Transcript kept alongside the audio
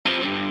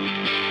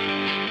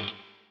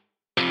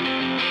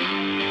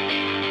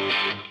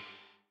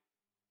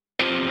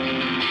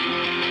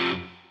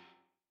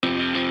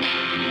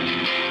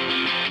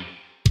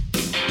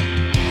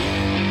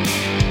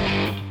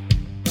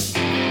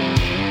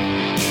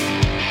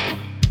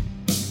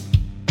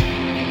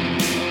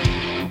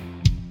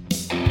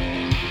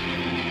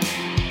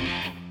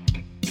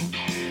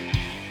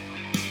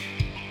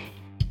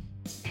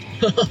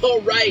All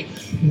right,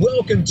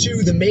 welcome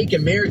to the Make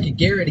America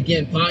Garrett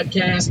Again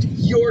podcast,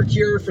 your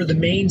cure for the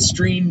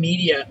mainstream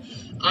media.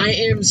 I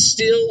am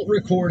still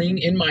recording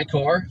in my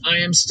car. I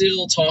am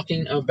still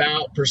talking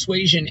about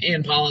persuasion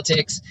and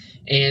politics,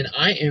 and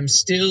I am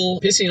still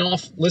pissing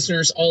off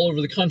listeners all over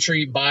the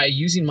country by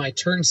using my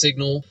turn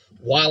signal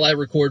while I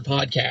record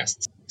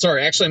podcasts.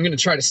 Sorry, actually, I'm going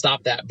to try to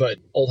stop that, but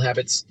old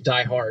habits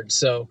die hard.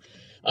 So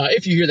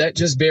if you hear that,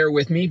 just bear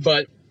with me.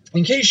 But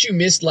in case you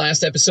missed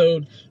last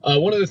episode,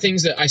 one of the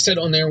things that I said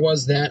on there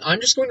was that I'm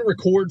just going to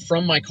record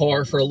from my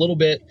car for a little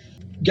bit.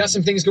 Got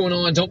some things going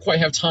on, don't quite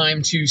have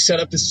time to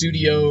set up the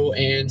studio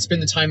and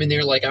spend the time in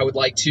there like I would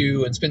like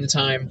to, and spend the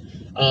time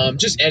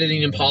just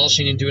editing and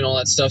polishing and doing all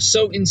that stuff.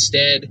 So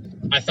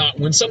instead, I thought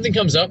when something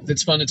comes up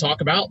that's fun to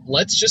talk about,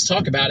 let's just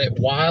talk about it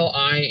while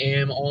I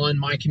am on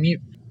my commute.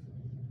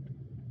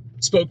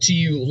 Spoke to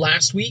you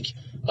last week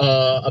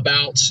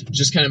about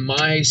just kind of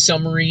my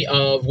summary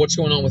of what's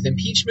going on with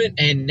impeachment,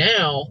 and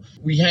now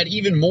we had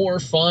even more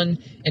fun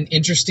and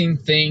interesting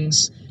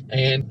things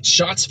and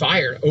shots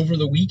fired over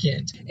the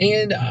weekend.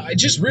 And I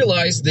just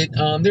realized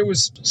that there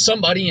was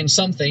somebody and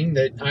something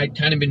that I'd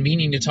kind of been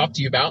meaning to talk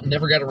to you about and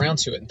never got around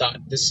to it, and thought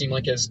this seemed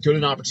like as good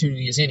an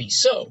opportunity as any.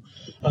 So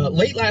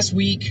late last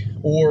week,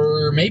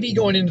 or maybe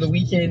going into the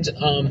weekend,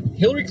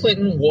 Hillary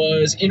Clinton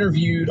was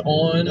interviewed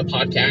on a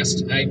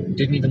podcast. I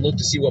didn't even look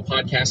to see what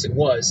podcast it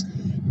was.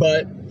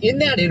 But in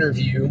that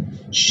interview,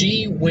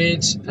 she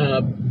went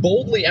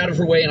boldly out of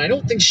her way, and I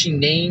don't think she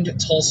named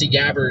Tulsi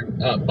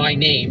Gabbard by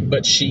name,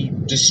 but she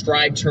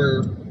described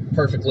her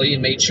perfectly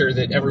and made sure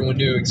that everyone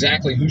knew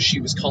exactly who she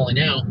was calling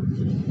out.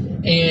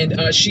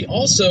 And she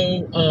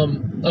also,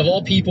 of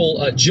all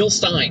people, Jill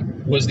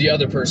Stein was the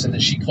other person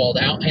that she called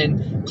out,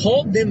 and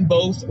called them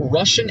both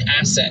Russian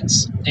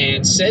assets,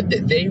 and said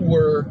that they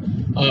were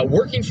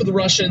working for the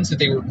Russians, that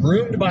they were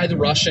groomed by the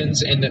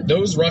Russians, and that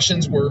those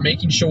Russians were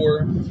making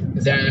sure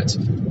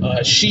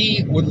that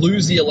she would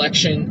lose the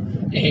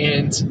election,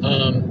 and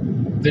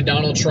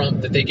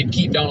that they could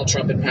keep Donald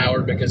Trump in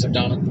power because of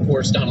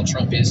Donald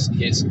Trump is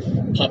his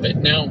puppet.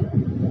 Now,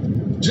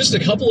 just a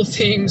couple of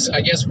things, I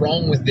guess,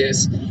 wrong with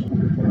this.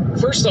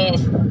 First off,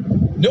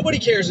 nobody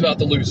cares about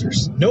the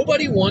losers.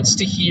 Nobody wants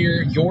to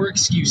hear your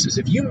excuses.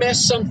 If you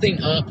mess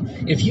something up,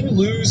 if you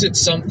lose at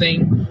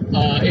something,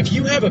 if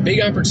you have a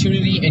big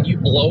opportunity and you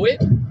blow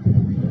it,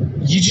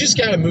 you just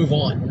got to move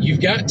on.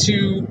 You've got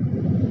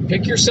to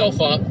pick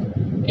yourself up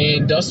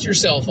and dust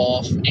yourself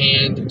off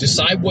and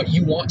decide what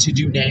you want to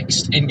do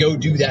next and go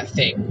do that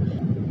thing.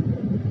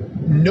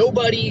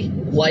 Nobody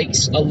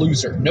likes a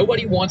loser.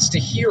 Nobody wants to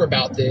hear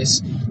about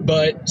this,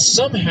 but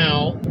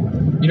somehow,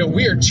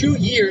 we are 2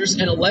 years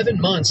and 11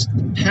 months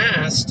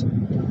past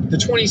the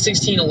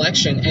 2016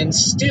 election, and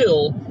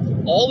still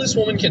all this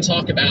woman can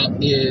talk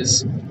about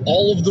is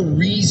all of the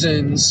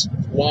reasons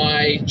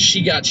why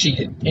she got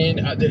cheated.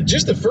 And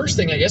just the first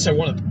thing I guess I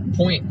want to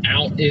point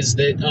out is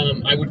that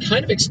I would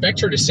kind of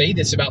expect her to say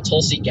this about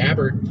Tulsi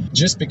Gabbard,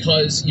 just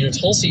because,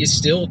 Tulsi is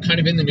still kind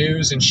of in the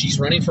news, and she's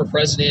running for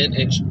president,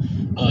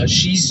 and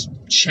she's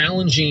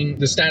challenging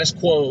the status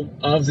quo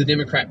of the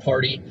Democrat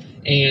Party,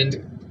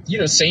 and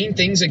saying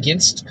things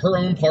against her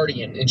own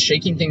party and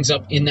shaking things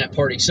up in that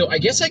party. So I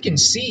guess I can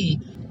see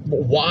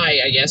why,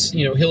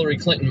 Hillary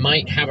Clinton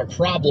might have a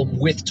problem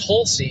with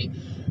Tulsi.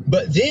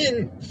 But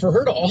then for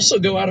her to also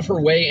go out of her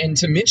way and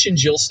to mention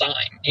Jill Stein.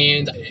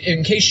 And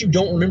in case you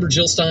don't remember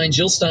Jill Stein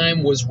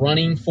was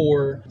running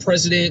for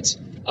president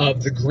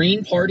of the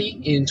Green Party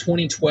in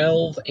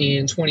 2012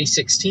 and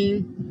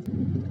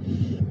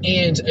 2016.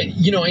 And,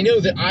 I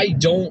know that I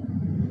don't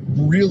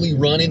really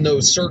run in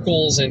those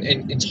circles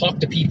and talk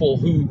to people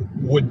who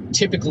would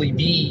typically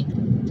be,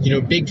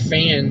 big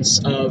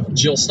fans of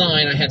Jill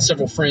Stein. I had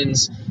several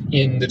friends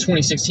in the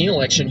 2016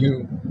 election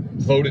who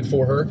voted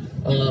for her,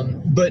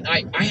 but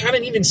I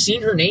haven't even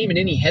seen her name in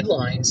any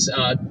headlines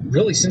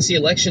really since the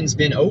election's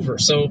been over.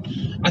 So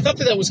I thought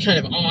that was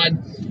kind of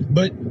odd.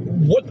 But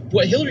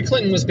what Hillary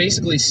Clinton was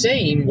basically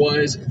saying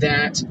was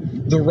that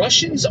the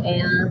Russians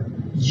are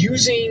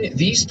using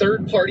these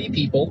third-party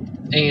people,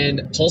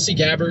 and Tulsi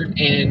Gabbard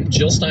and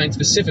Jill Stein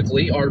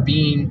specifically are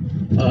being,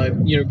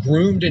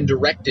 groomed and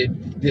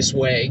directed this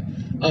way,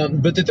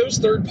 but that those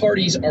third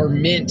parties are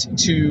meant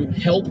to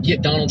help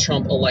get Donald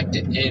Trump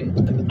elected.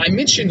 And I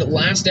mentioned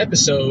last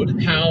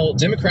episode how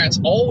Democrats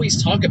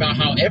always talk about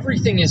how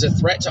everything is a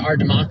threat to our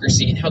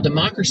democracy, and how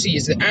democracy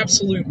is the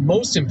absolute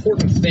most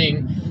important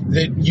thing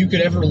that you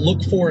could ever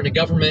look for in a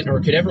government,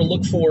 or could ever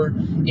look for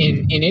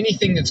in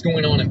anything that's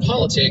going on in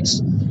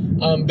politics.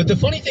 But the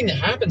funny thing that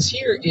happens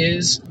here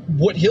is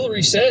what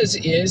Hillary says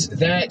is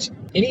that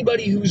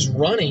anybody who's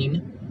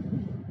running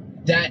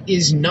that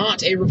is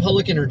not a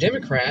Republican or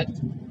Democrat,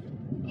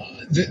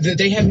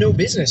 they have no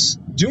business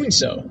doing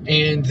so,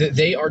 and that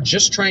they are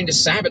just trying to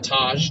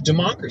sabotage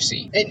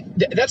democracy.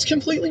 And that's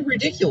completely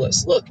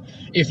ridiculous. Look,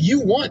 if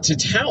you want to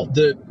tout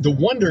the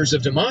wonders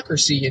of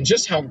democracy and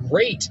just how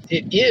great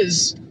it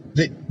is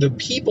the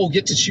people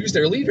get to choose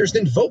their leaders,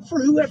 then vote for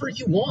whoever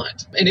you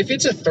want. And if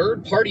it's a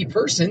third party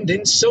person,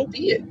 then so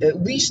be it.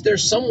 At least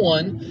there's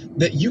someone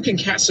that you can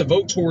cast a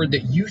vote toward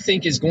that you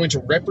think is going to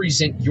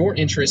represent your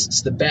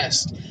interests the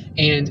best.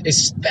 And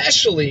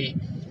especially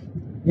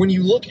when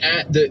you look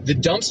at the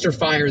dumpster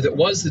fire that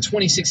was the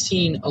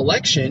 2016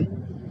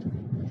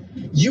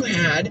 election, you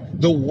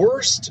had the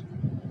worst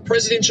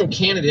presidential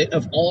candidate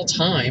of all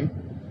time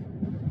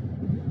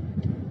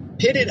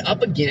pitted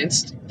up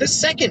against the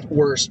second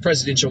worst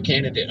presidential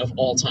candidate of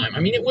all time. I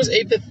mean, it was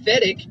a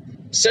pathetic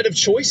set of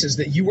choices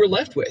that you were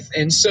left with.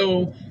 And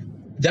so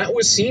that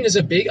was seen as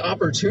a big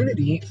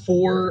opportunity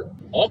for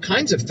all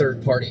kinds of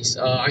third parties.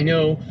 I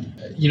know,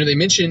 they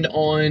mentioned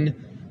on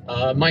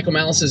Michael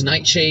Malice's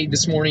Nightshade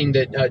this morning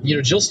that,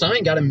 Jill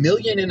Stein got 1.5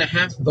 million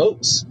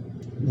votes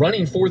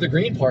running for the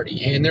Green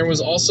Party. And there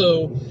was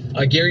also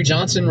Gary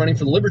Johnson running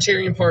for the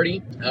Libertarian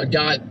Party,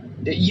 got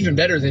even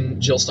better than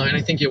Jill Stein.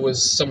 I think it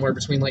was somewhere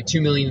between like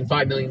 2 million and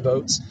 5 million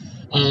votes.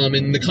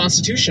 And the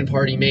Constitution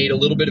Party made a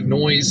little bit of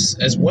noise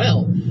as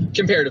well,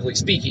 comparatively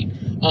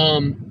speaking.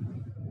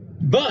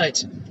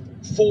 But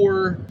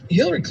for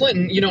Hillary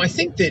Clinton, I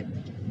think that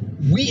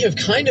we have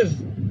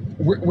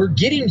we're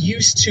getting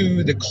used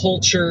to the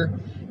culture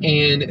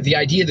and the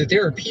idea that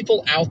there are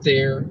people out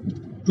there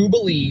who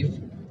believe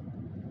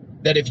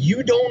that if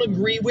you don't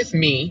agree with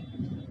me,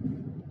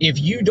 if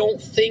you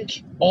don't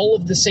think all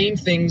of the same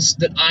things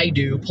that I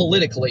do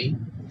politically,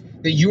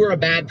 that you are a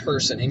bad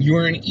person and you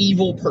are an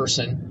evil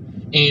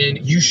person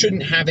and you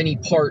shouldn't have any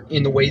part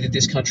in the way that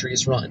this country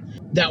is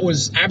run. That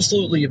was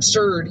absolutely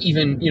absurd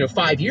even,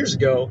 5 years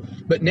ago,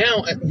 but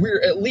now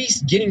we're at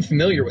least getting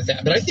familiar with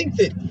that. But I think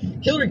that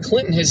Hillary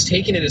Clinton has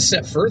taken it a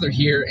step further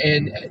here,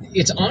 and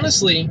it's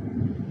honestly,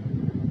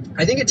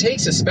 I think it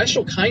takes a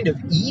special kind of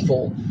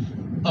evil.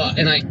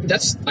 And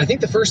I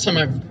think the first time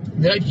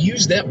I've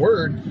used that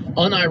word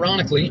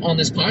unironically on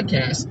this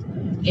podcast.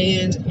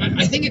 And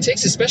I think it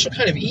takes a special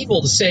kind of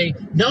evil to say,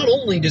 not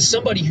only does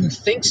somebody who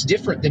thinks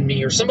different than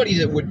me or somebody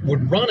that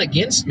would run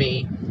against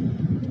me,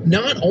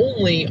 not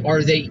only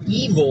are they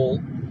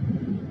evil,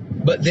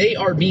 but they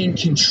are being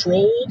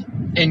controlled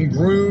and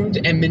groomed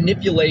and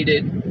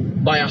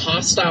manipulated by a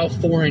hostile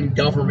foreign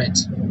government.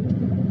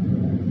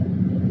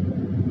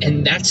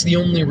 And that's the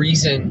only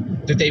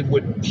reason that they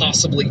would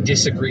possibly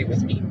disagree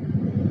with me.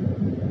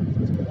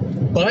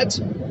 But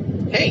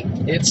hey,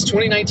 it's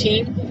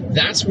 2019.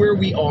 That's where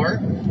we are.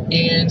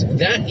 And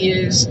that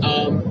is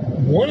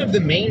one of the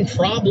main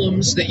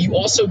problems that you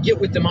also get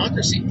with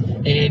democracy.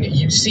 And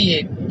you see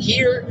it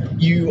here.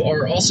 You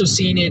are also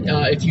seeing it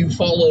if you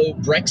follow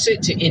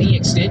Brexit to any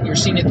extent. You're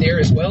seeing it there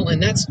as well.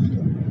 And that's,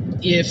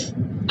 if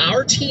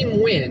our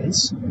team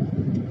wins,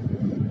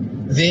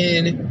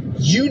 then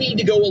you need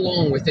to go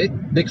along with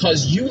it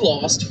because you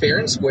lost fair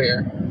and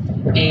square.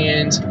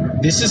 And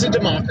this is a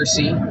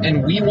democracy,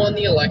 and we won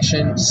the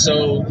election,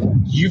 so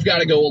you've got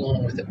to go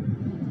along with it.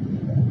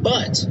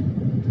 But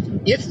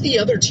if the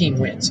other team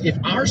wins, if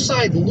our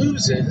side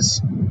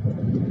loses,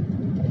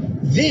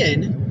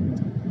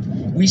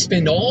 then we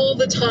spend all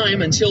the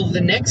time until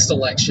the next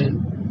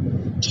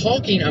election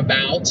talking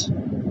about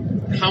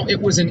how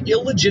it was an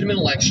illegitimate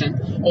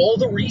election, all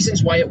the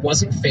reasons why it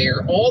wasn't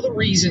fair, all the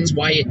reasons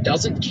why it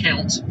doesn't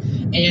count,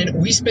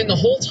 and we spend the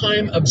whole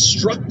time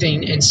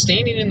obstructing and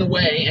standing in the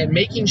way and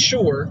making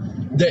sure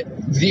that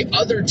the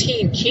other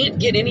team can't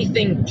get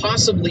anything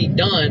possibly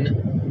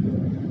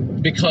done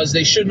because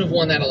they shouldn't have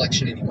won that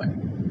election anyway.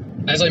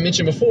 As I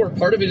mentioned before,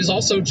 part of it is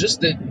also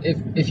just that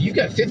if you've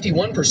got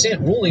 51%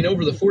 ruling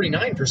over the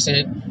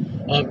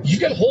 49%, you've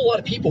got a whole lot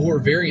of people who are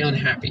very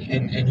unhappy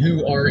and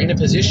who are in a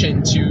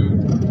position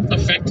to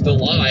affect the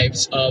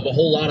lives of a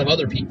whole lot of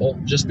other people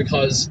just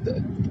because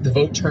the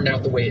vote turned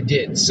out the way it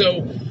did.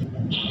 So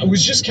I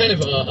was just kind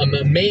of I'm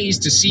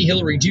amazed to see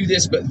Hillary do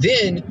this. But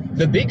then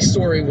the big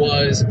story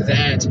was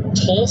that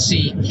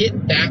Tulsi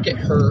hit back at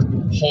her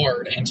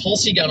hard. And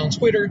Tulsi got on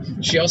Twitter.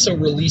 She also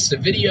released a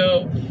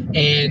video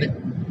and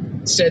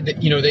said that,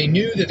 they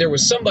knew that there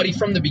was somebody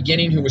from the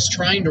beginning who was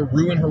trying to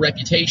ruin her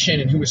reputation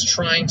and who was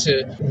trying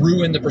to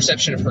ruin the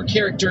perception of her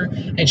character.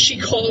 And she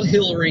called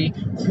Hillary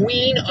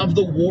Queen of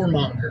the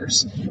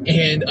Warmongers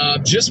and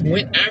just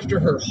went after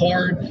her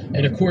hard.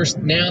 And of course,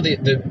 now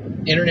the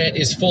internet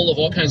is full of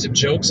all kinds of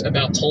jokes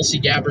about Tulsi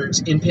Gabbard's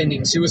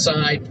impending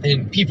suicide,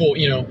 and people,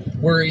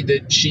 worried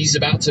that she's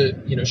about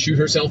to, shoot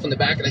herself in the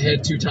back of the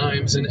head 2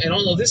 times and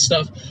all of this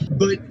stuff.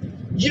 But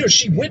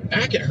she went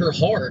back at her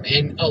hard,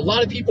 and a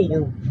lot of people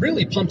were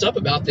really pumped up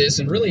about this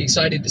and really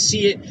excited to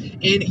see it.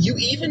 And you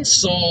even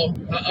saw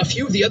a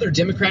few of the other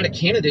Democratic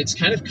candidates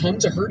kind of come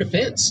to her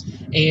defense.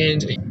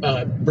 And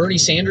Bernie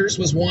Sanders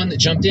was one that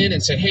jumped in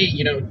and said, hey,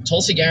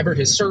 Tulsi Gabbard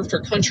has served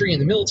her country in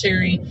the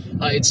military.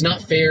 It's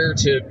not fair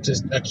to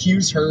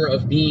accuse her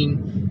of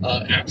being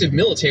active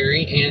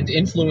military and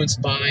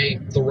influenced by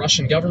the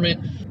Russian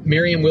government.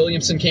 Marianne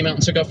Williamson came out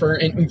and took up for her.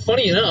 And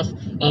funny enough,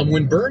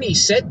 when Bernie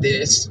said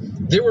this,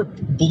 there were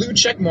blue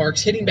check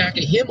marks hitting back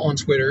at him on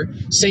Twitter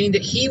saying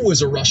that he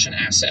was a Russian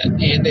asset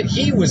and that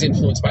he was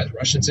influenced by the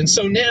Russians. And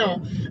so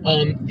now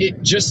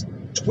it just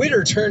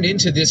Twitter turned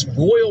into this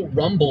royal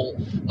rumble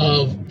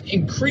of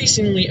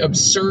increasingly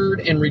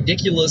absurd and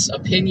ridiculous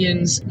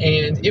opinions,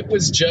 and it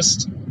was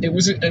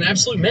an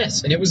absolute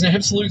mess, and it was an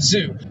absolute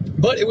zoo.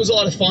 But it was a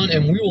lot of fun,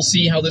 and we will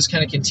see how this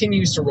kind of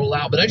continues to roll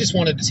out. But I just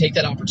wanted to take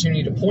that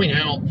opportunity to point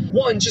out,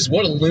 one, just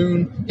what a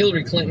loon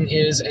Hillary Clinton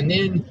is, and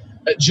then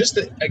just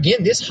that,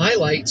 again, this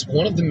highlights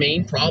one of the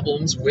main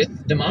problems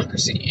with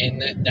democracy,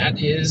 and that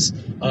is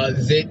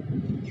that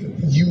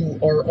you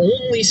are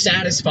only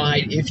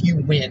satisfied if you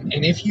win.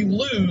 And if you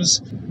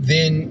lose,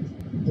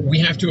 then we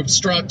have to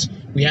obstruct,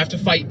 we have to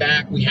fight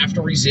back, we have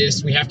to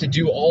resist, we have to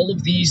do all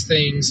of these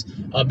things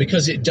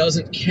because it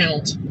doesn't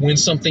count when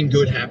something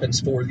good happens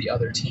for the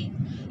other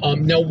team.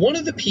 Now, one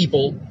of the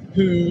people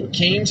who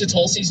came to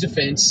Tulsi's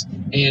defense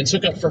and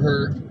took up for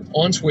her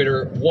on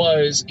Twitter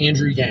was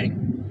Andrew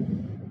Yang.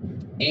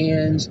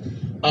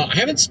 And I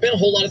haven't spent a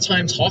whole lot of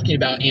time talking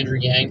about Andrew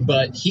Yang,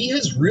 but he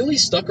has really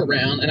stuck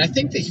around, and I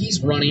think that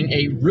he's running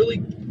a really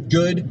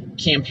good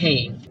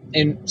campaign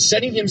and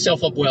setting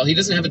himself up well. He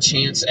doesn't have a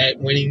chance at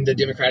winning the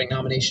Democratic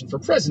nomination for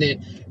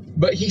president,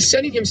 but he's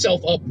setting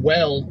himself up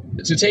well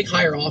to take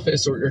higher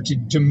office or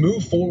to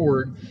move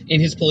forward in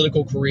his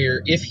political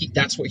career if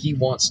that's what he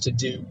wants to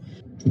do.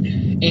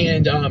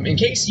 And in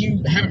case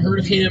you haven't heard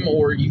of him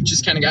or you've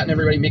just kind of gotten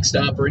everybody mixed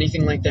up or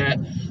anything like that,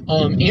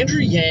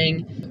 Andrew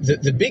Yang,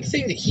 the big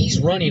thing that he's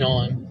running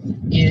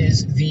on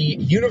is the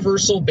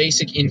universal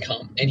basic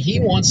income. And he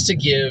wants to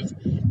give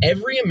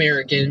every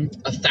American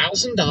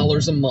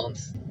 $1,000 a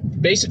month,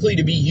 basically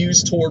to be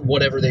used toward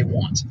whatever they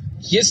want.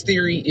 His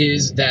theory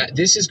is that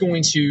this is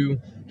going to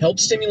help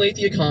stimulate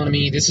the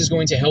economy. This is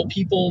going to help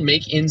people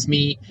make ends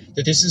meet,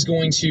 that this is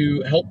going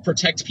to help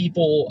protect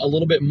people a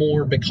little bit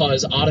more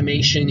because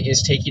automation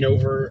is taking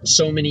over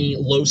so many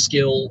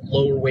low-skill,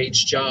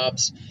 lower-wage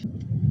jobs.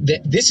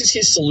 That this is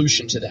his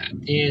solution to that.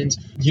 And,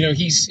 you know,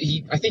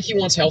 I think he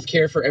wants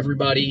healthcare for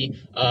everybody,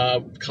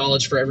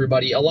 college for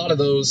everybody, a lot of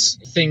those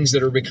things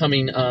that are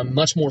becoming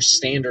much more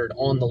standard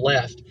on the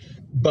left.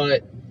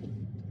 But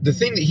the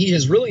thing that he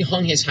has really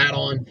hung his hat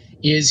on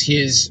is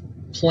his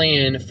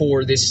plan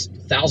for this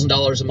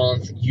 $1,000 a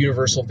month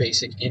universal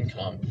basic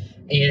income.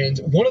 And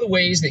one of the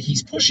ways that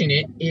he's pushing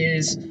it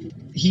is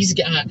he's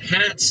got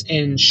hats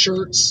and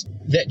shirts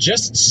that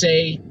just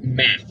say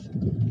math.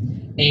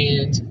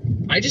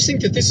 And I just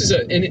think that this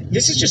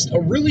is just a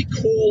really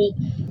cool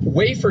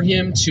way for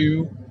him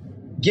to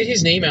get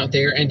his name out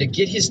there and to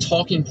get his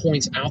talking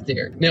points out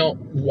there. Now,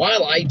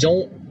 while I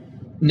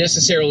don't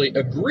necessarily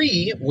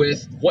agree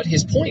with what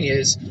his point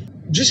is,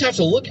 just have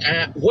to look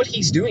at what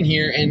he's doing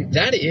here, and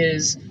that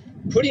is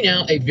putting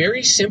out a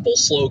very simple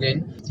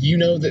slogan. You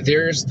know that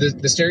there's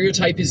the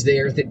stereotype is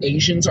there that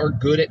Asians are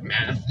good at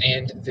math,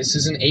 and this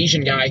is an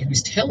Asian guy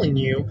who's telling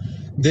you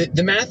that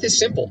the math is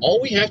simple. All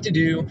we have to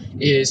do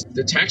is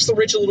to tax the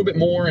rich a little bit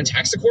more and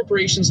tax the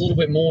corporations a little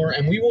bit more,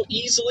 and we will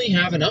easily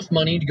have enough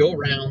money to go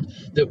around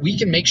that we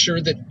can make sure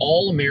that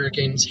all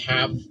Americans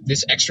have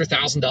this extra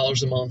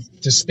 $1,000 a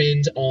month to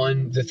spend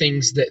on the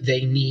things that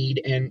they need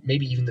and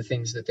maybe even the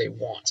things that they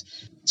want.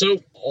 So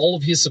all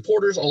of his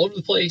supporters all over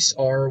the place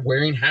are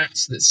wearing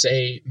hats that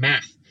say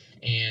math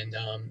and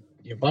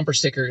bumper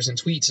stickers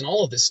and tweets and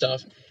all of this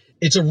stuff.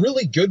 It's a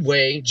really good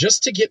way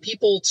just to get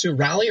people to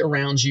rally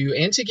around you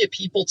and to get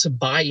people to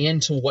buy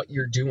into what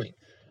you're doing.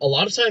 A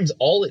lot of times,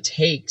 all it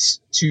takes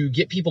to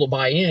get people to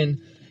buy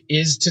in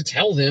is to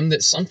tell them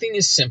that something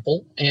is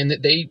simple and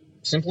that they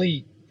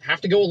simply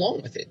have to go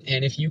along with it.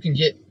 And if you can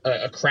get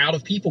a crowd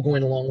of people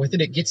going along with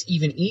it, it gets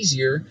even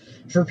easier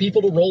for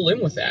people to roll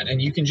in with that,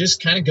 and you can just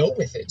kind of go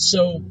with it.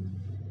 So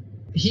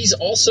he's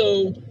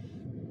also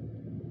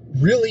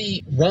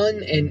really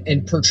run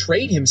and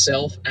portrayed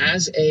himself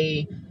as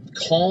a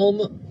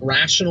calm,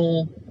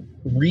 rational,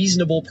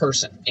 reasonable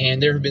person.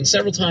 And there have been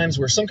several times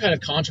where some kind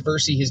of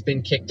controversy has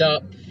been kicked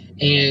up,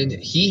 and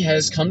he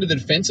has come to the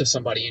defense of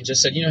somebody and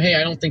just said, hey,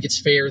 I don't think it's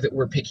fair that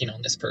we're picking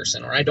on this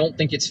person, or I don't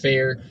think it's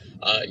fair,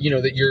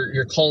 that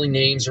you're calling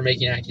names or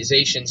making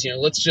accusations.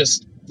 Let's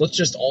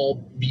just all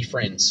be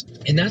friends.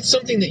 And that's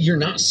something that you're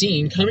not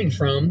seeing coming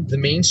from the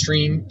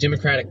mainstream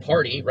Democratic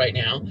Party right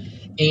now.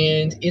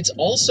 And it's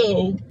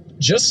also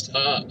just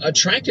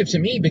attractive to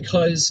me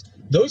because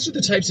those are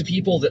the types of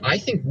people that I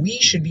think we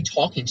should be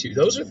talking to.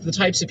 Those are the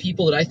types of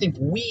people that I think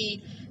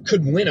we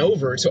could win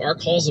over to our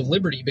cause of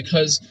liberty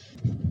because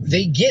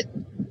they get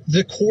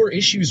the core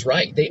issues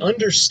right. They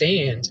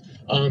understand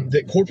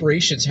that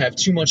corporations have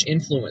too much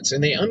influence,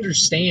 and they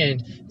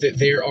understand that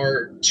there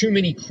are too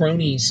many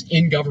cronies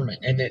in government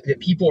and that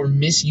people are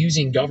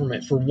misusing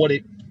government for what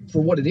it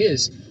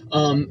is.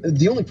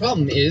 The only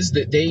problem is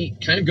that they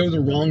kind of go the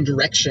wrong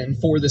direction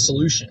for the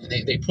solution.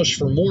 They push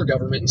for more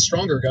government and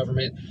stronger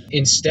government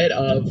instead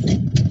of,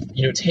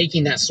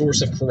 taking that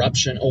source of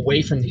corruption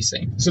away from these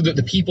things so that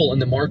the people in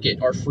the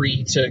market are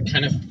free to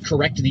kind of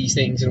correct these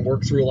things and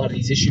work through a lot of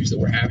these issues that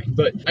we're having.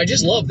 But I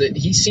just love that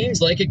he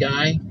seems like a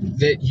guy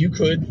that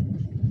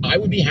I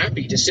would be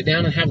happy to sit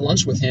down and have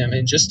lunch with him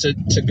and just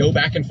to go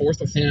back and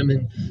forth with him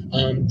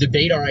and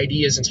debate our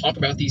ideas and talk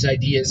about these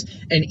ideas.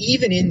 And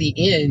even in the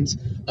end,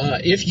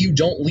 if you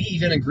don't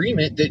leave an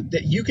agreement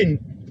that you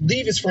can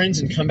leave as friends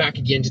and come back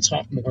again to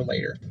talk more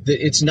later.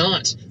 That it's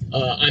not,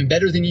 I'm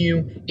better than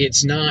you.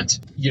 It's not,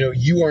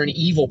 you are an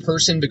evil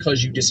person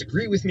because you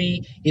disagree with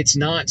me. It's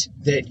not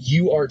that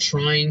you are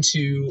trying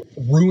to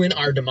ruin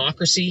our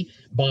democracy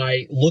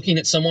by looking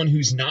at someone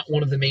who's not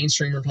one of the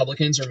mainstream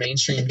Republicans or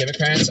mainstream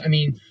Democrats. I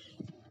mean,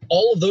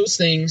 all of those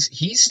things,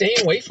 he's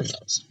staying away from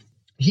those.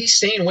 He's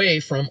staying away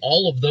from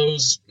all of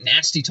those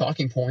nasty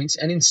talking points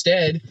and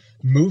instead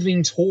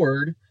moving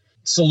toward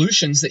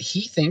solutions that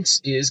he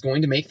thinks is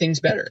going to make things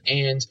better.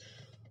 And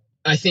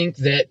I think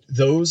that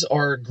those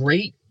are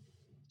great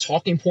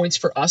talking points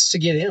for us to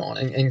get in on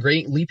and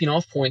great leaping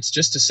off points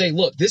just to say,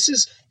 look, this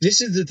is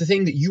the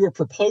thing that you are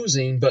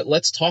proposing, but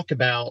let's talk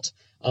about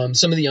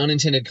some of the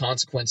unintended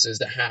consequences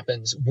that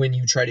happens when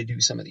you try to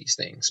do some of these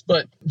things.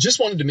 But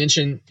just wanted to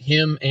mention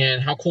him and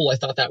how cool I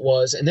thought that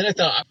was. And then I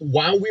thought,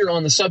 while we were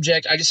on the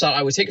subject, I just thought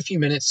I would take a few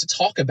minutes to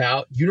talk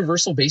about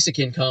universal basic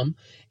income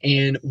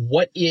and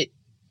what it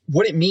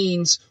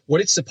means,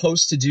 what it's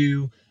supposed to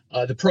do,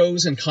 the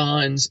pros and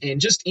cons,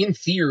 and just in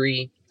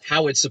theory,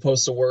 how it's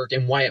supposed to work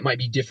and why it might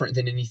be different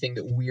than anything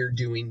that we're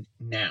doing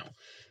now.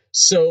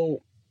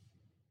 So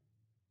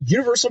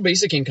universal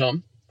basic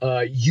income,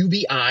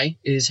 UBI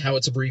is how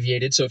it's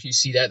abbreviated. So if you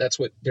see that, that's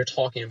what they're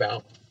talking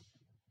about.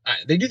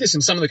 They do this in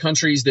some of the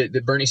countries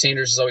that Bernie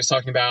Sanders is always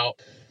talking about.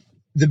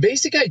 The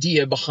basic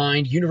idea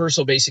behind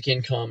universal basic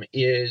income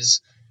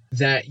is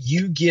that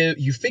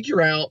you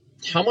figure out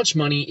how much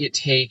money it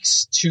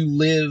takes to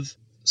live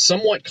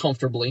somewhat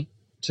comfortably,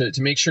 to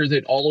make sure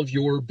that all of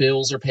your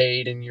bills are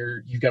paid and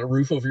you've got a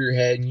roof over your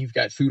head and you've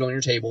got food on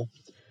your table.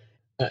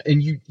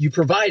 And you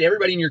provide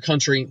everybody in your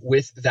country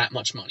with that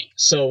much money.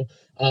 So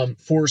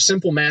for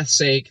simple math's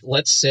sake,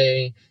 let's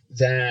say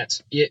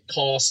that it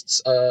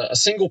costs a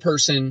single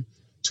person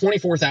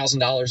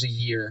 $24,000 a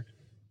year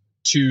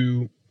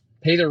to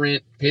pay their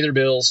rent, pay their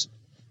bills,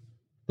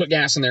 put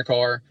gas in their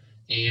car,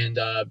 and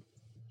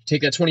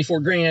take that 24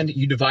 grand,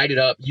 you divide it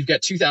up, you've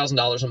got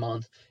 $2,000 a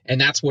month, and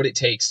that's what it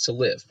takes to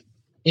live.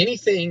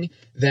 Anything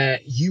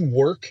that you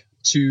work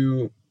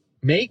to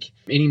make,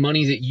 any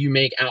money that you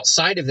make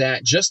outside of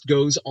that just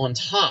goes on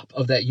top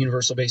of that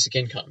universal basic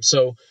income.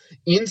 So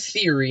in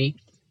theory,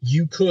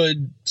 you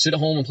could sit at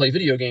home and play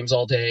video games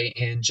all day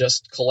and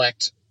just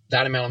collect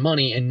that amount of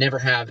money and never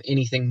have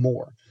anything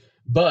more.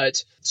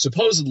 But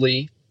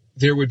supposedly,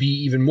 there would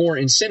be even more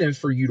incentive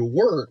for you to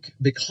work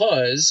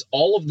because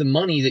all of the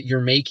money that you're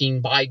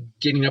making by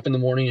getting up in the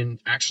morning and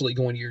actually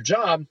going to your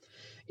job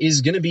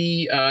is going to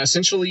be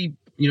essentially,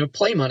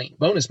 play money,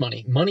 bonus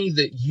money, money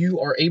that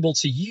you are able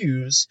to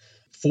use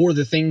for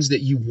the things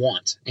that you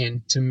want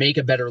and to make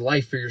a better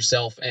life for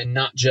yourself and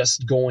not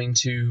just going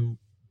to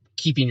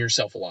keeping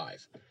yourself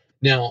alive.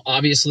 Now,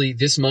 obviously,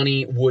 this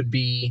money would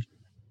be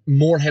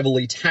more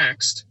heavily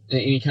taxed than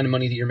any kind of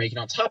money that you're making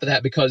on top of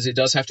that because it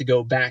does have to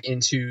go back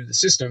into the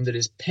system that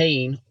is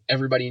paying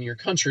everybody in your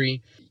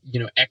country,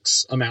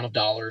 X amount of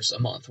dollars a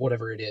month,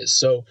 whatever it is.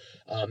 So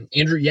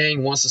Andrew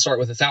Yang wants to start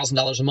with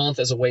 $1,000 a month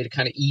as a way to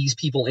kind of ease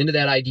people into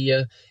that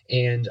idea.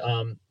 And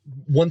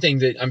one thing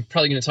that I'm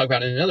probably going to talk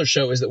about in another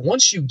show is that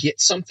once you get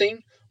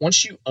something,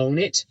 once you own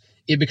it,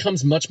 it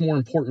becomes much more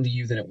important to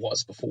you than it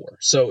was before.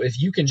 So if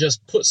you can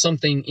just put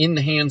something in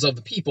the hands of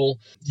the people,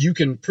 you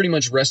can pretty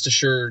much rest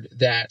assured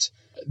that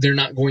they're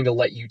not going to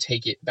let you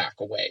take it back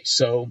away.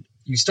 So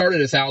you start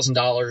at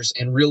 $1,000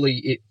 and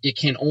really it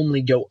can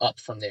only go up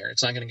from there.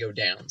 It's not going to go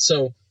down.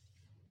 So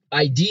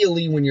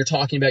ideally, when you're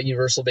talking about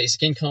universal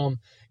basic income,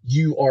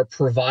 you are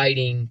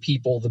providing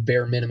people the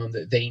bare minimum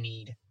that they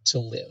need to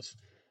live.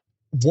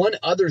 One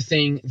other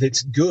thing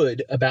that's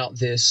good about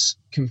this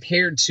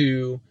compared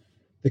to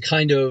the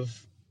kind of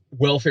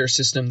welfare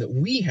system that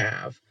we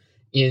have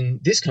in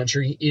this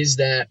country is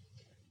that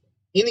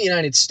in the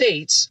United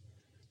States,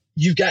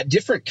 you've got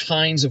different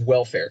kinds of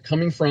welfare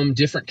coming from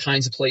different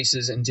kinds of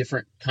places and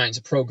different kinds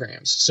of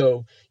programs.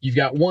 So you've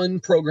got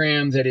one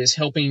program that is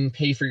helping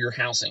pay for your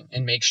housing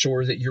and make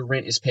sure that your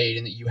rent is paid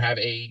and that you have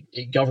a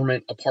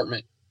government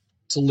apartment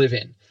to live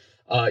in.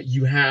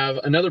 You have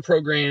another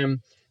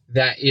program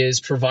that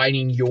is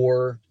providing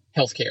your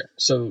healthcare.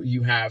 So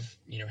you have,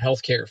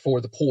 healthcare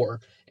for the poor,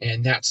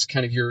 and that's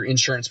kind of your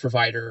insurance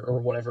provider or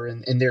whatever,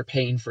 and they're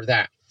paying for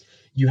that.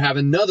 You have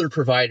another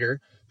provider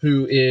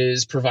who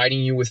is providing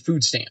you with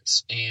food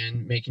stamps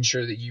and making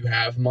sure that you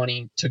have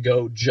money to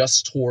go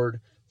just toward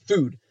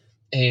food.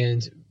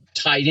 And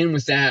tied in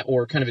with that,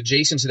 or kind of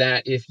adjacent to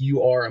that, if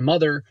you are a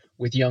mother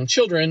with young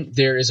children,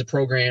 there is a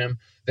program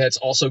that's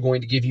also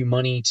going to give you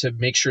money to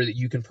make sure that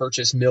you can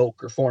purchase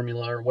milk or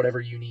formula or whatever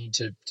you need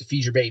to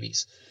feed your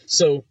babies.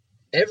 So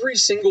every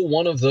single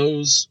one of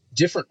those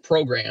different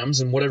programs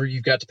and whatever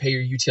you've got to pay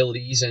your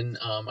utilities, and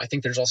I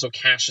think there's also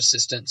cash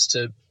assistance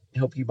to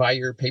help you buy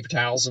your paper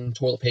towels and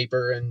toilet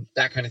paper and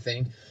that kind of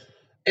thing.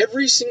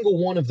 Every single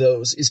one of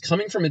those is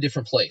coming from a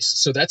different place.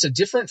 So that's a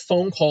different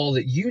phone call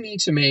that you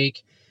need to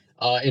make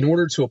In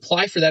order to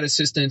apply for that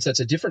assistance, that's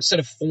a different set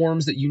of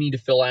forms that you need to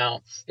fill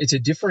out. It's a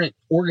different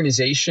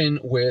organization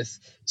with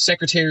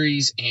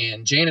secretaries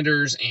and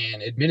janitors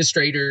and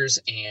administrators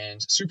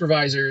and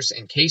supervisors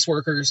and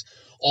caseworkers.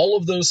 All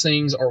of those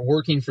things are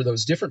working for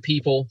those different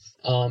people.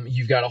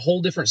 You've got a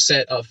whole different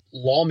set of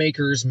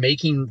lawmakers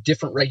making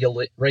different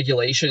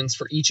regulations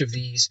for each of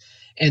these,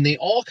 and they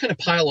all kind of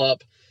pile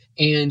up.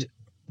 And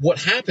what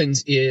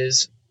happens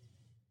is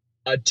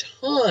a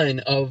ton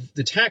of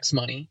the tax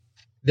money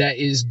that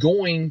is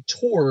going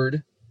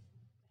toward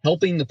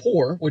helping the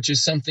poor, which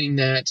is something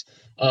that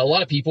a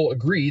lot of people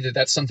agree that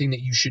that's something that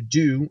you should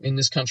do in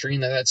this country,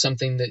 and that's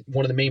something that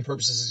one of the main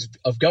purposes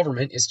of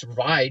government is to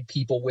provide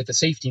people with a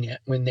safety net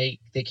when they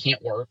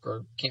can't work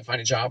or can't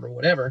find a job or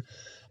whatever,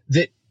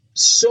 that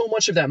so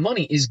much of that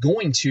money is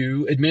going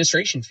to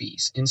administration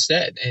fees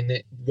instead, and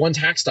that one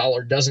tax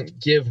dollar doesn't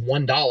give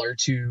 $1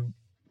 to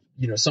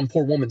some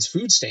poor woman's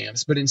food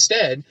stamps, but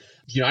instead,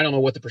 I don't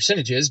know what the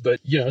percentage is, but,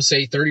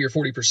 say 30 or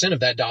 40%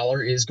 of that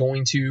dollar is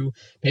going to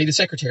pay the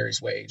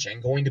secretary's wage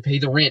and going to pay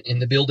the rent in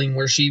the building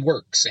where she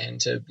works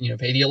and to,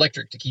 pay the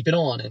electric to keep it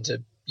on and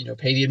to,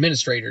 pay the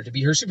administrator to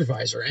be her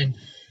supervisor. And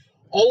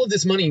all of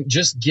this money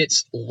just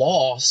gets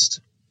lost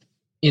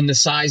in the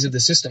size of the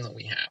system that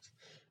we have.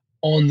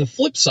 On the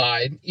flip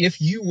side,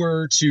 if you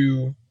were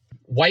to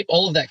wipe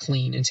all of that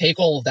clean and take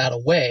all of that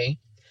away,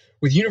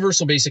 with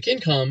universal basic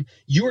income,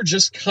 you are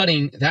just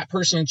cutting that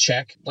person a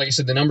check. Like I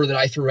said, the number that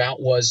I threw out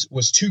was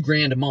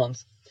 $2,000 a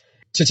month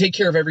to take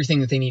care of everything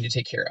that they need to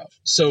take care of.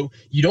 So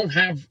you don't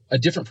have a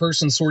different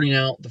person sorting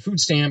out the food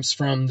stamps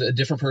from the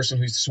different person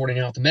who's sorting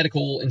out the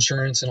medical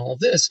insurance and all of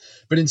this,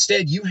 but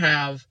instead you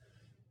have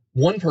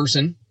one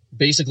person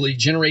basically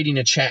generating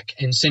a check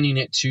and sending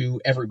it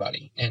to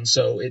everybody. And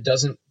so it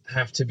doesn't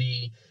have to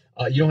be,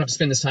 you don't have to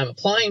spend this time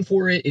applying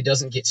for it. It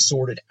doesn't get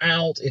sorted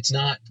out. It's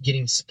not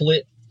getting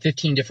split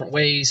 15 different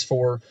ways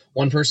for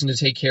one person to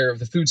take care of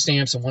the food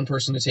stamps and one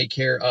person to take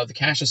care of the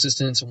cash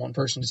assistance and one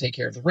person to take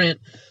care of the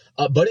rent.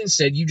 But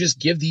instead, you just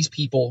give these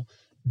people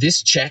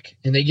this check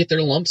and they get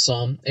their lump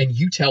sum, and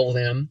you tell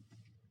them,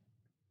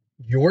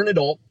 you're an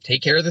adult,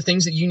 take care of the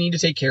things that you need to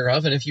take care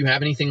of. And if you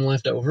have anything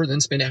left over, then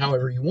spend it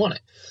however you want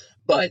it.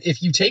 But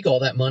if you take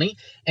all that money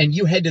and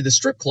you head to the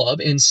strip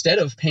club instead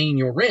of paying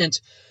your rent,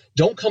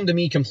 don't come to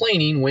me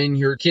complaining when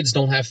your kids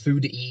don't have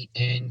food to eat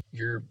and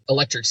your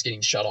electric's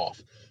getting shut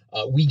off.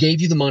 We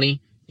gave you the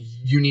money.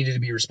 You needed to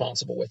be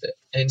responsible with it.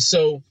 And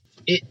so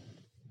it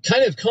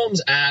kind of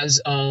comes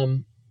as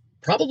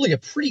probably a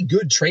pretty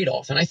good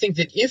trade-off. And I think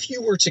that if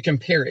you were to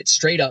compare it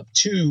straight up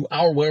to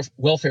our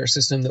welfare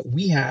system that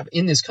we have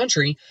in this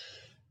country,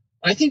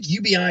 I think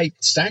UBI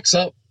stacks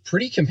up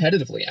pretty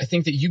competitively. I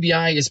think that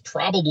UBI is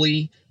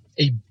probably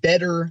a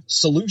better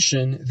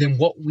solution than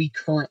what we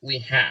currently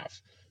have.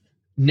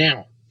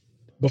 Now,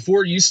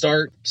 before you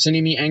start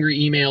sending me angry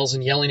emails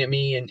and yelling at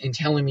me and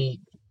telling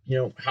me,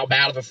 how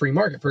bad of a free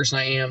market person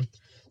I am,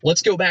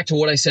 let's go back to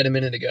what I said a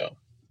minute ago.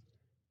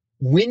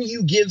 When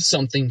you give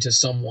something to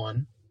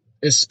someone,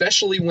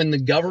 especially when the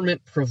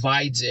government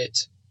provides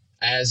it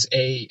as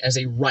a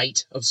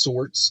right of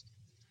sorts,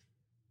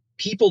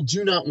 people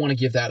do not want to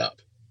give that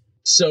up.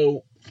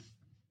 So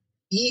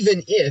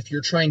even if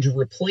you're trying to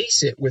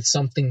replace it with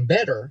something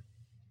better,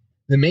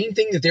 the main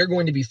thing that they're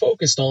going to be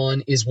focused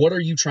on is what are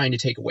you trying to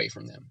take away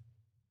from them?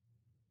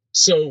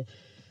 So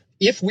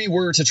if we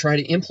were to try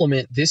to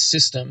implement this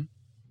system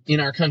in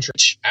our country,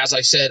 which, as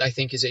I said, I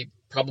think is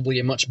probably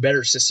a much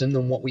better system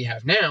than what we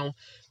have now,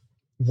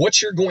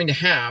 what you're going to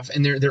have,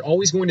 and they're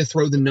always going to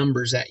throw the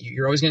numbers at you.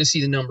 You're always going to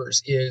see the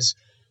numbers is,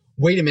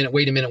 wait a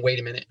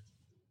minute.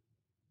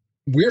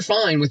 We're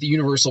fine with the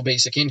universal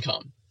basic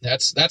income.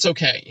 That's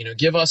okay.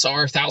 Give us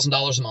our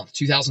 $1,000 a month,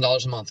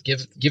 $2,000 a month.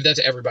 Give that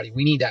to everybody.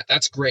 We need that.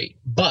 That's great.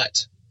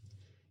 But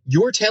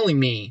you're telling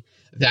me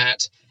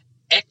that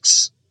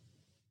X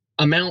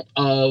amount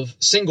of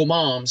single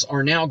moms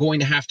are now going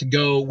to have to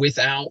go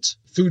without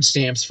food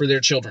stamps for their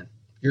children.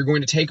 You're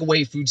going to take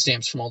away food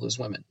stamps from all those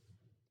women.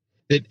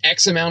 That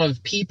X amount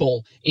of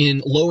people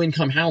in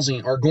low-income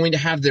housing are going to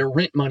have their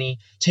rent money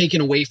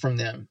taken away from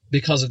them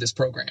because of this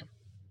program.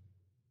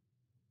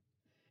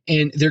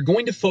 And they're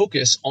going to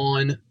focus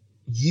on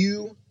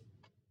you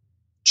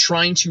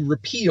trying to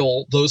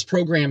repeal those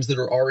programs that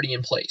are already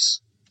in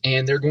place.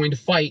 And they're going to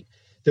fight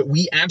that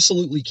we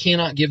absolutely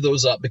cannot give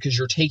those up because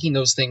you're taking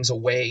those things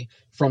away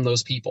from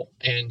those people.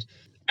 And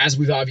as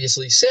we've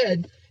obviously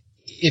said,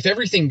 if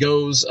everything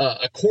goes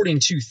according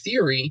to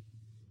theory,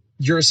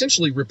 you're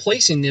essentially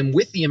replacing them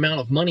with the amount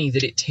of money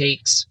that it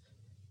takes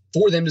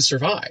for them to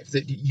survive,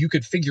 that you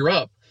could figure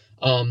up.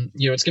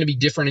 It's going to be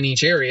different in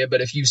each area, but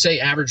if you say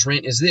average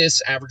rent is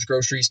this, average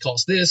groceries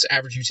cost this,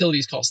 average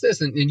utilities cost this,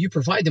 then you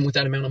provide them with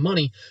that amount of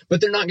money, but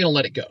they're not going to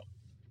let it go.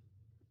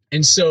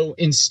 And so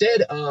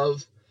instead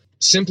of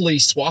simply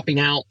swapping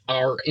out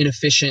our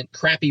inefficient,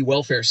 crappy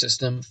welfare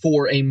system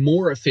for a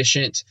more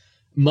efficient,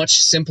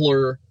 much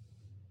simpler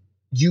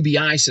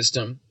UBI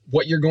system,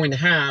 what you're going to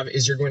have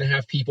is you're going to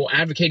have people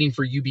advocating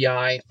for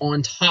UBI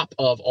on top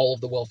of all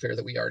of the welfare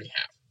that we already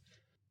have.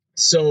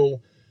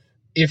 So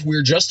if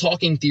we're just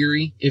talking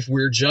theory, if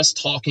we're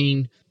just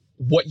talking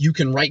what you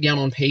can write down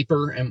on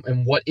paper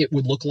and what it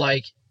would look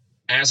like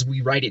as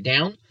we write it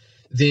down,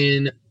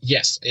 then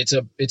yes, it's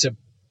a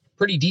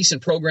pretty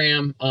decent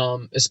program,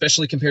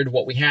 especially compared to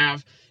what we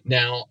have.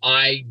 Now,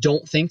 I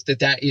don't think that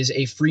that is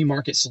a free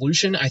market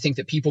solution. I think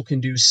that people can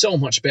do so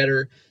much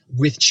better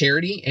with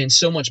charity and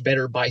so much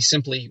better by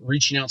simply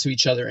reaching out to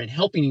each other and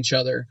helping each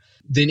other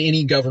than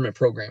any government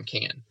program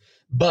can.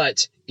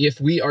 But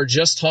if we are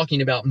just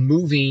talking about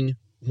moving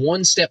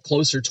one step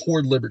closer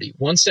toward liberty,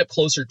 one step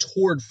closer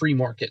toward free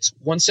markets,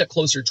 one step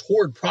closer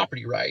toward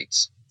property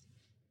rights,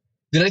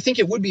 then I think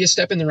it would be a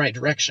step in the right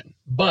direction.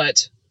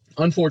 But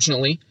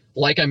unfortunately,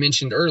 like I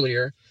mentioned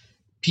earlier,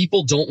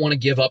 people don't want to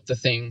give up the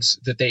things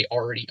that they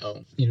already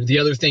own. The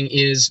other thing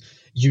is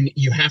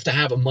you have to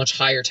have a much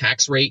higher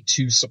tax rate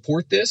to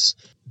support this,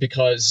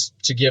 because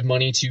to give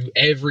money to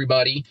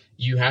everybody,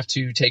 you have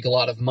to take a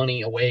lot of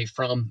money away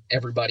from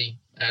everybody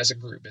as a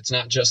group. It's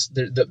not just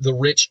the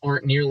rich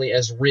aren't nearly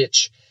as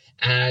rich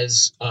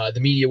as the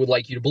media would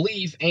like you to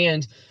believe,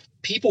 and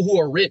people who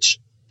are rich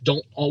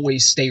don't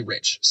always stay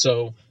rich.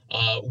 So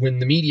when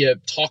the media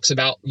talks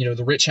about,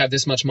 the rich have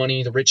this much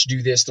money, the rich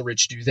do this, the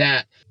rich do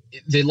that,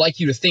 they like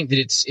you to think that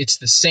it's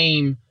the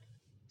same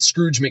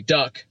Scrooge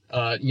McDuck,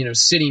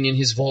 sitting in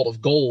his vault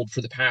of gold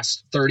for the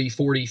past 30,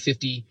 40,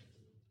 50,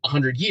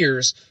 100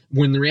 years,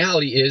 when the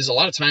reality is a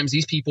lot of times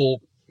these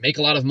people make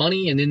a lot of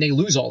money and then they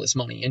lose all this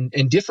money,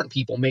 and different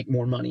people make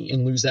more money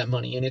and lose that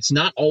money. And it's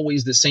not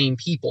always the same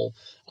people.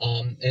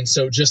 And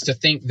so just to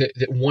think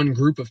that one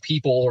group of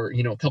people or,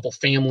 a couple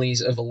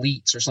families of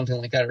elites or something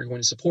like that are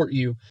going to support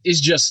you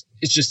it's just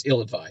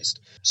ill-advised.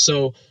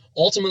 So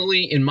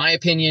ultimately, in my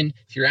opinion,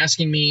 if you're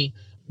asking me,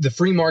 the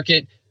free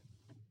market,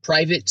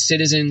 private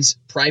citizens,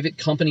 private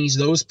companies,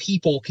 those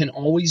people can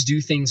always do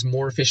things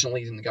more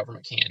efficiently than the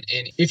government can.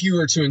 And if you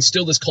were to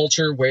instill this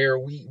culture where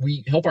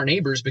we help our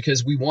neighbors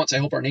because we want to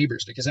help our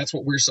neighbors, because that's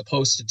what we're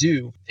supposed to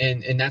do,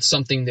 and that's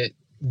something that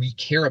we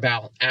care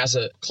about as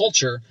a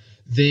culture,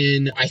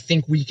 then I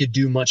think we could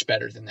do much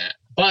better than that.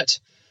 But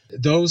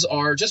those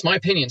are just my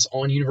opinions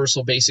on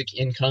universal basic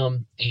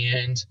income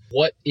and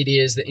what it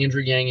is that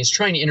Andrew Yang is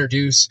trying to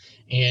introduce.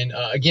 And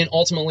again,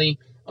 ultimately,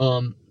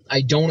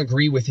 I don't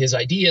agree with his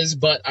ideas,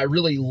 but I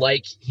really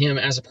like him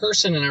as a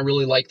person, and I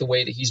really like the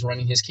way that he's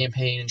running his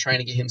campaign and trying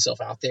to get himself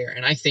out there.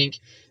 And I think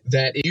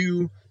that if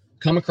you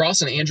come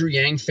across an Andrew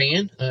Yang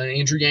fan, an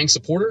Andrew Yang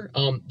supporter,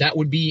 that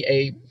would be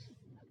a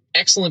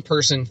excellent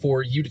person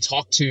for you to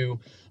talk to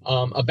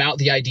about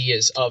the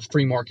ideas of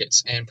free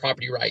markets and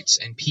property rights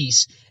and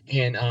peace,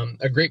 and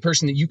a great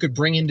person that you could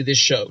bring into this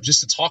show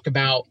just to talk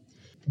about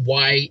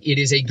why it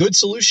is a good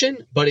solution,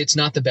 but it's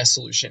not the best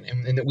solution,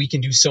 and that we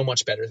can do so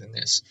much better than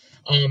this.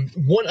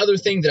 One other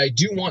thing that I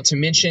do want to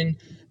mention,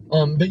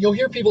 but you'll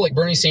hear people like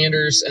Bernie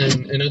Sanders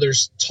and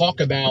others talk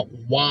about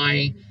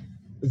why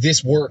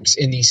this works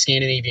in these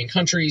Scandinavian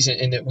countries,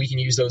 and that we can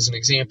use those as an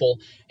example.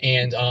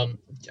 And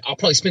I'll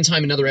probably spend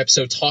time in another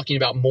episode talking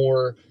about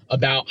more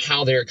about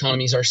how their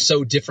economies are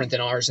so different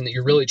than ours, and that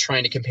you're really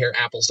trying to compare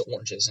apples to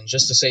oranges. And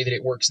just to say that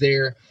it works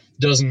there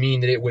doesn't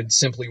mean that it would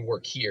simply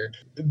work here.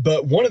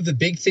 But one of the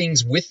big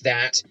things with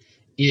that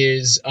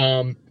is,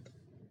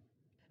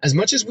 as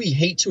much as we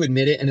hate to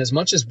admit it, and as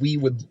much as we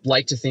would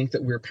like to think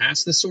that we're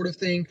past this sort of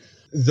thing,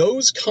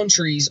 those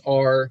countries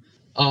are,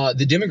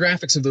 the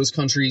demographics of those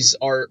countries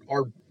are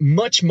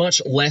much,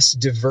 much less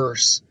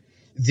diverse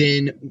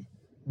than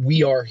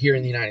we are here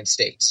in the United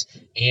States.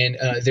 And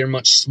they're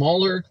much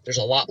smaller. There's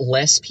a lot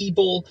less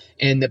people,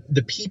 and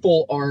the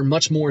people are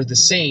much more the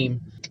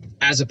same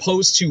as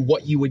opposed to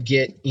what you would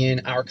get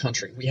in our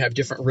country. We have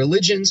different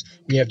religions,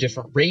 we have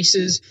different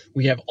races,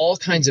 we have all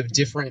kinds of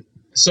different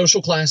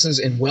social classes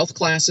and wealth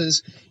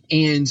classes.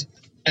 And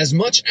as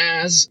much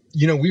as,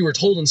 we were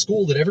told in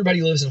school that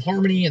everybody lives in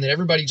harmony and that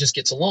everybody just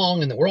gets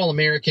along and that we're all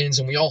Americans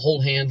and we all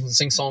hold hands and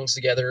sing songs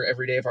together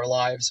every day of our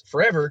lives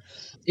forever,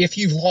 if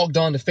you've logged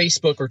on to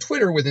Facebook or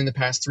Twitter within the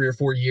past 3 or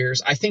 4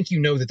 years, I think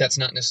you know that that's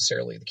not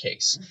necessarily the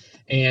case.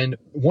 And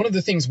one of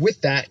the things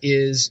with that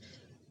is,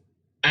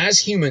 as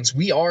humans,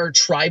 we are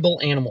tribal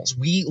animals.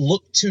 We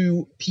look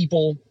to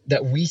people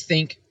that we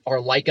think are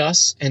like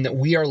us and that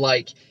we are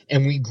like,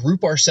 and we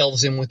group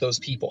ourselves in with those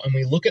people. And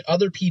we look at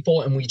other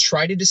people and we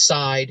try to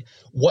decide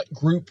what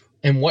group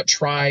and what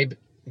tribe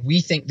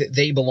we think that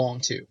they belong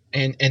to.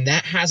 And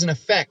that has an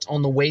effect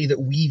on the way that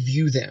we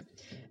view them.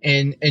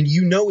 And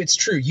it's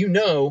true.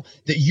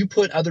 That you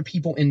put other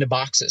people into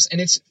boxes. And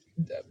it's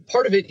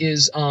part of it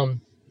is the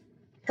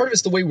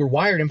way we're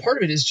wired, and part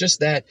of it is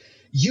just that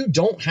you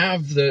don't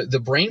have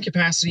the brain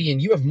capacity,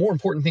 and you have more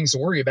important things to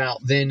worry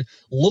about than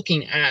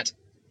looking at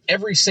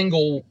every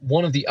single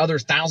one of the other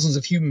thousands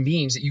of human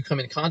beings that you come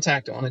into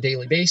contact on a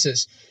daily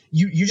basis.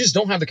 You just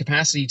don't have the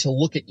capacity to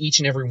look at each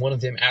and every one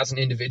of them as an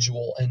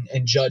individual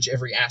and judge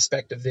every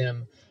aspect of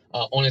them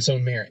on its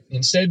own merit.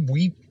 Instead,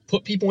 we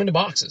put people into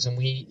boxes, and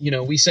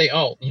we say,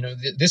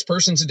 this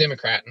person's a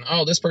Democrat,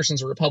 and this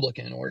person's a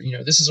Republican, or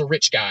this is a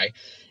rich guy,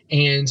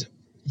 and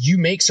you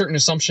make certain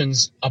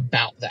assumptions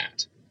about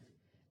that.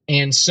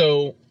 And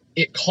so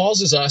it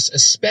causes us,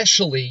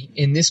 especially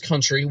in this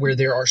country where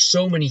there are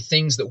so many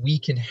things that we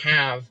can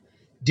have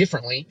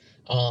differently,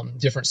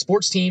 different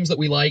sports teams that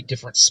we like,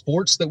 different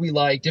sports that we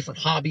like, different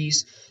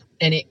hobbies,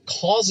 and it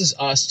causes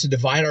us to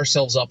divide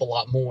ourselves up a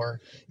lot more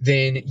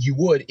than you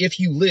would if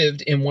you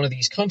lived in one of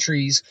these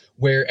countries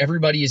where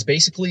everybody is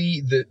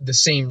basically the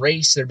same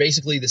race, they're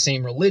basically the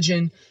same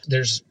religion,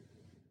 there's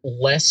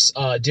less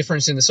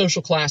difference in the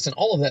social class and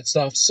all of that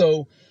stuff.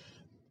 So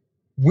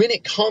when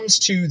it comes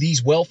to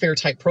these welfare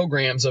type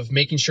programs of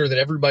making sure that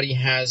everybody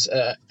has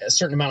a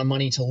certain amount of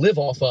money to live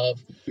off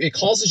of, it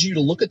causes you to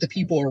look at the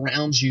people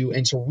around you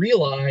and to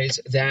realize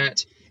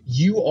that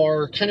you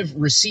are kind of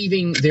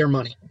receiving their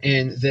money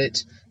and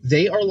that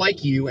they are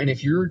like you. And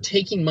if you're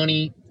taking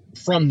money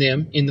from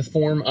them in the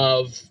form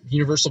of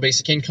universal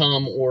basic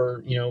income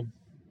or,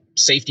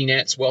 safety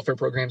nets, welfare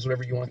programs,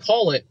 whatever you want to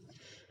call it,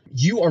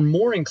 you are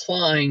more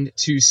inclined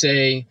to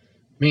say,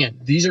 man,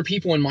 these are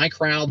people in my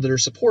crowd that are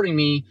supporting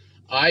me.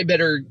 I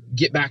better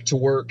get back to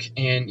work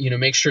and,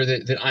 make sure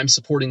that I'm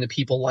supporting the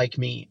people like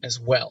me as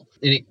well.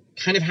 And it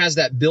kind of has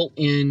that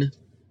built-in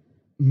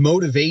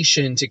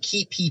motivation to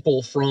keep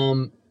people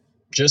from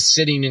just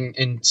sitting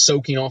and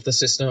soaking off the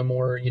system,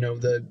 or,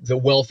 the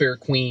welfare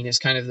queen is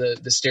kind of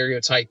the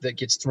stereotype that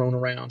gets thrown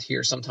around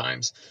here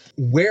sometimes.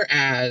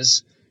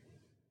 Whereas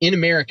in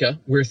America,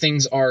 where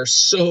things are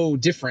so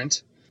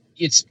different,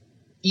 it's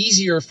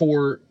easier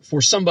for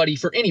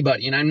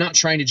anybody. And I'm not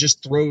trying to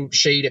just throw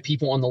shade at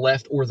people on the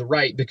left or the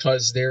right,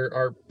 because there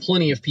are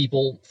plenty of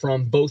people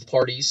from both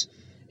parties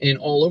and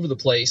all over the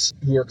place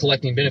who are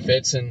collecting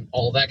benefits and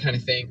all that kind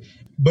of thing.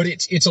 But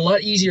it's a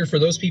lot easier for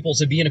those people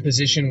to be in a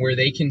position where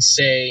they can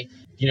say,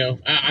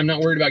 I'm not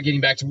worried about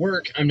getting back to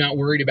work. I'm not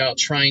worried about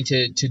trying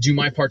to do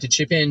my part to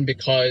chip in,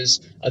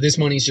 because this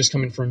money is just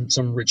coming from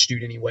some rich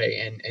dude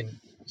anyway, and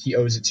he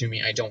owes it to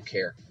me. I don't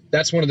care.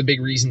 That's one of the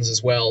big reasons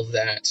as well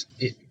that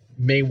it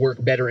may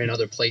work better in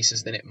other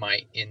places than it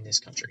might in this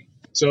country.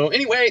 So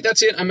anyway,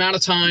 that's it. I'm out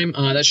of time.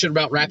 That should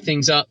about wrap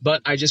things up,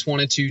 but I just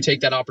wanted to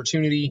take that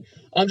opportunity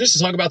just to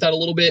talk about that a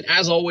little bit.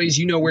 As always,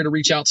 you know where to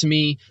reach out to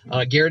me.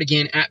 Garrett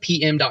again at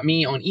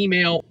pm.me on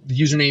email. The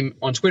username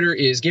on Twitter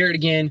is Garrett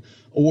again.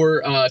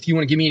 Or if you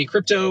want to give me any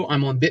crypto,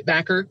 I'm on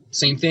Bitbacker.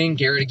 Same thing,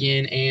 Garrett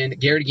again. And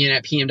Garrett again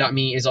at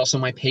pm.me is also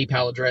my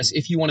PayPal address.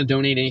 If you want to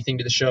donate anything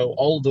to the show,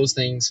 all of those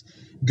things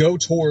go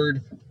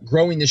toward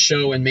growing the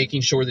show and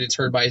making sure that it's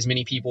heard by as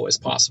many people as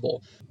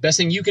possible. Best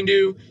thing you can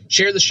do,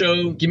 share the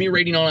show, give me a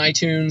rating on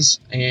iTunes,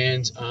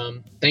 and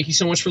thank you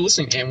so much for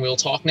listening, and we'll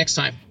talk next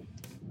time.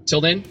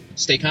 Till then,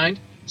 stay kind,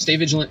 stay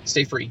vigilant,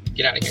 stay free.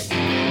 Get out of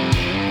here.